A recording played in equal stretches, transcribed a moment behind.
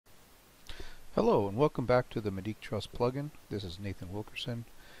Hello and welcome back to the Medeek Truss Plugin. This is Nathan Wilkerson,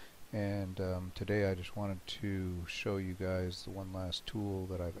 and today I just wanted to show you guys the one last tool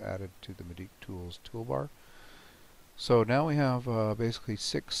that I've added to the Medeek Tools toolbar. So now we have basically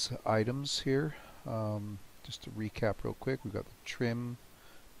 6 items here. Just to recap real quick, we've got the Trim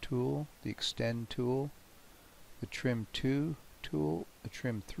tool, the Extend tool, the Trim 2 tool, the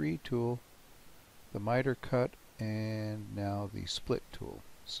Trim 3 tool, the Miter Cut, and now the Split tool.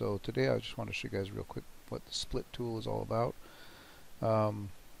 So today I just want to show you guys real quick what the split tool is all about. And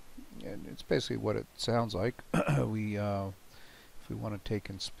it's basically what it sounds like. If we want to take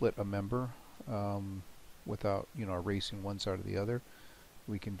and split a member without erasing one side or the other,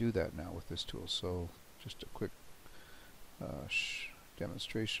 we can do that now with this tool. So just a quick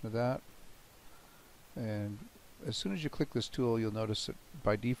demonstration of that. And as soon as you click this tool, you'll notice that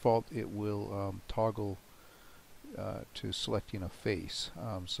by default it will toggle to selecting a face.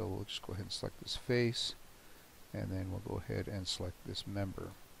 So we'll just go ahead and select this face, and then we'll go ahead and select this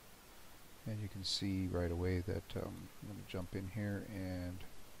member. And you can see right away that I'm going to jump in here and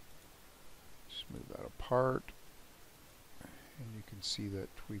just move that apart. And you can see that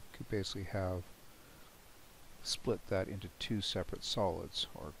we could basically have split that into 2 separate solids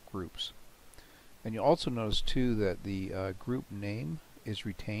or groups. And you'll also notice too that the group name is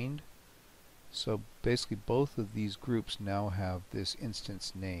retained. So basically both of these groups now have this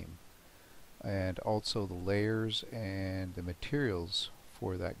instance name, and also the layers and the materials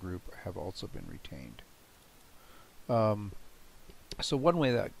for that group have also been retained. So one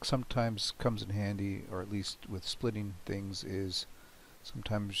way that sometimes comes in handy, or at least with splitting things, is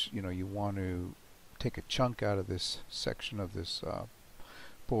sometimes you want to take a chunk out of this section of this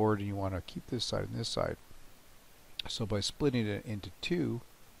board, and you want to keep this side and this side. So by splitting it into 2,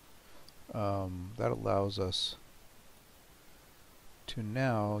 that allows us to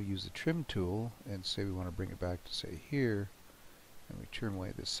now use the trim tool and say we want to bring it back to say here, and we trim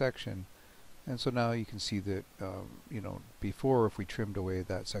away this section. And so now you can see that before, if we trimmed away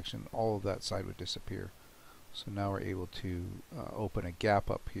that section, all of that side would disappear. So now we're able to open a gap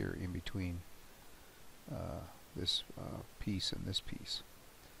up here in between this piece and this piece.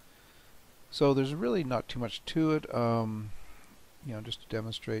 So there's really not too much to it. Just to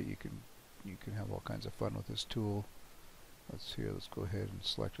demonstrate, you can have all kinds of fun with this tool. Let's go ahead and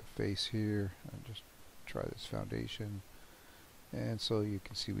select a face here and just try this foundation. And so you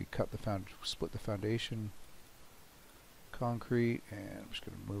can see we split the foundation concrete, and I'm just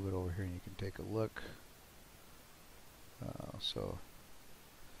going to move it over here and you can take a look. So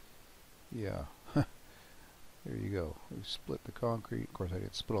yeah, there you go. We split the concrete. Of course I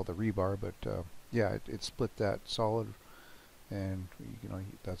didn't split all the rebar, but yeah, it split that solid, and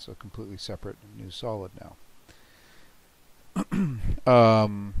that's a completely separate new solid now.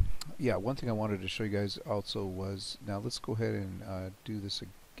 Yeah, one thing I wanted to show you guys also was, now let's go ahead and do this.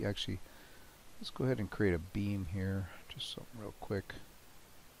 Actually, let's go ahead and create a beam here, just something real quick.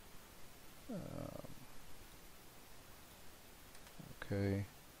 Okay,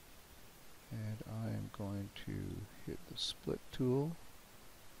 and I'm going to hit the split tool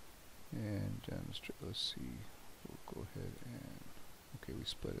and demonstrate. Let's see, we'll go ahead and, okay, we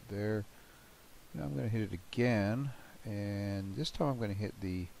split it there. Now I'm going to hit it again, and this time I'm going to hit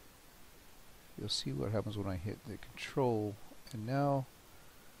the, you'll see what happens when I hit the control, and now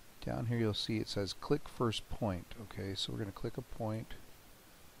down here you'll see it says click first point. Okay, so we're going to click a point,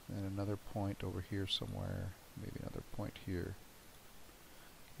 and another point over here somewhere, maybe another point here.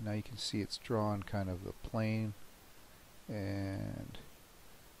 And now you can see it's drawn kind of the plane, and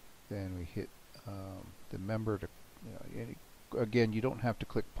then we hit the member to, again, you don't have to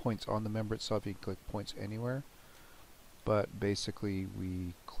click points on the member itself, you can click points anywhere, but basically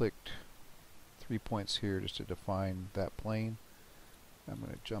we clicked 3 points here just to define that plane. I'm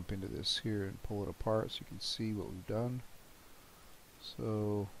going to jump into this here and pull it apart so you can see what we've done.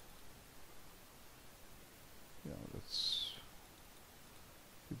 So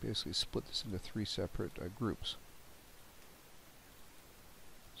we basically split this into 3 separate groups.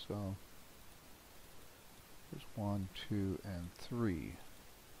 So there's 1, 2, and 3.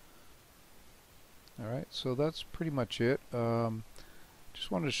 Alright, so that's pretty much it. Just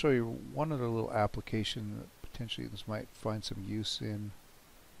wanted to show you one other little application that potentially this might find some use in.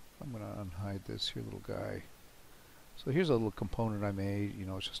 I'm going to unhide this here little guy. So here's a little component I made.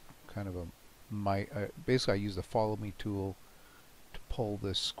 It's just kind of basically I use the follow me tool to pull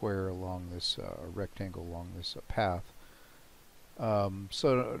this square along this rectangle along this path.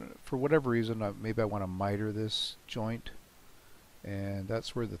 So for whatever reason, maybe I want to miter this joint, and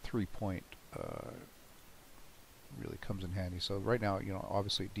that's where the 3-point really comes in handy. So right now, you know,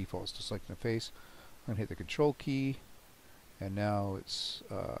 obviously it defaults to selecting the face. I'm going to hit the control key, and now it's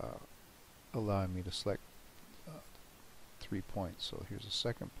allowing me to select 3 points. So here's the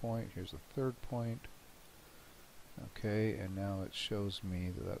second point, here's the third point. Okay, and now it shows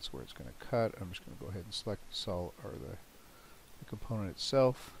me that that's where it's going to cut. I'm just going to go ahead and select the solid, or the component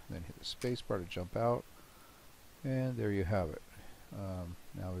itself, and then hit the space bar to jump out, and there you have it.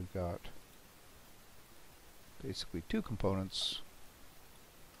 Now we've got basically two components,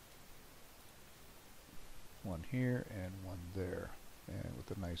 one here and one there, and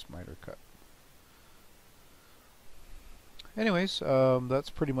with a nice miter cut. Anyways, that's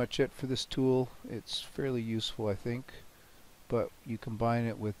pretty much it for this tool. It's fairly useful, I think, but you combine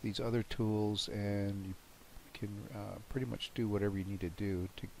it with these other tools and you can pretty much do whatever you need to do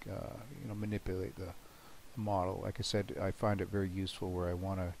to you know, manipulate the model. Like I said, I find it very useful where I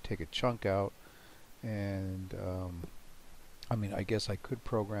want to take a chunk out, and I mean, I guess I could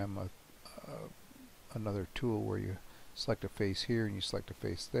program another tool where you select a face here and you select a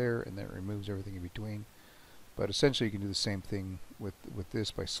face there, and then it removes everything in between. But essentially, you can do the same thing with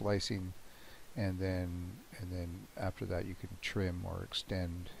this by slicing, and then after that, you can trim or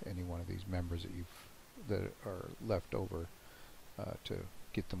extend any one of these members that are left over to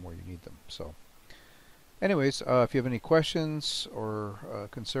get them where you need them. So, anyways, if you have any questions or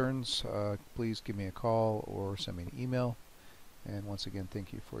concerns, please give me a call or send me an email. And once again,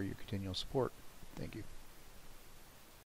 thank you for your continual support. Thank you.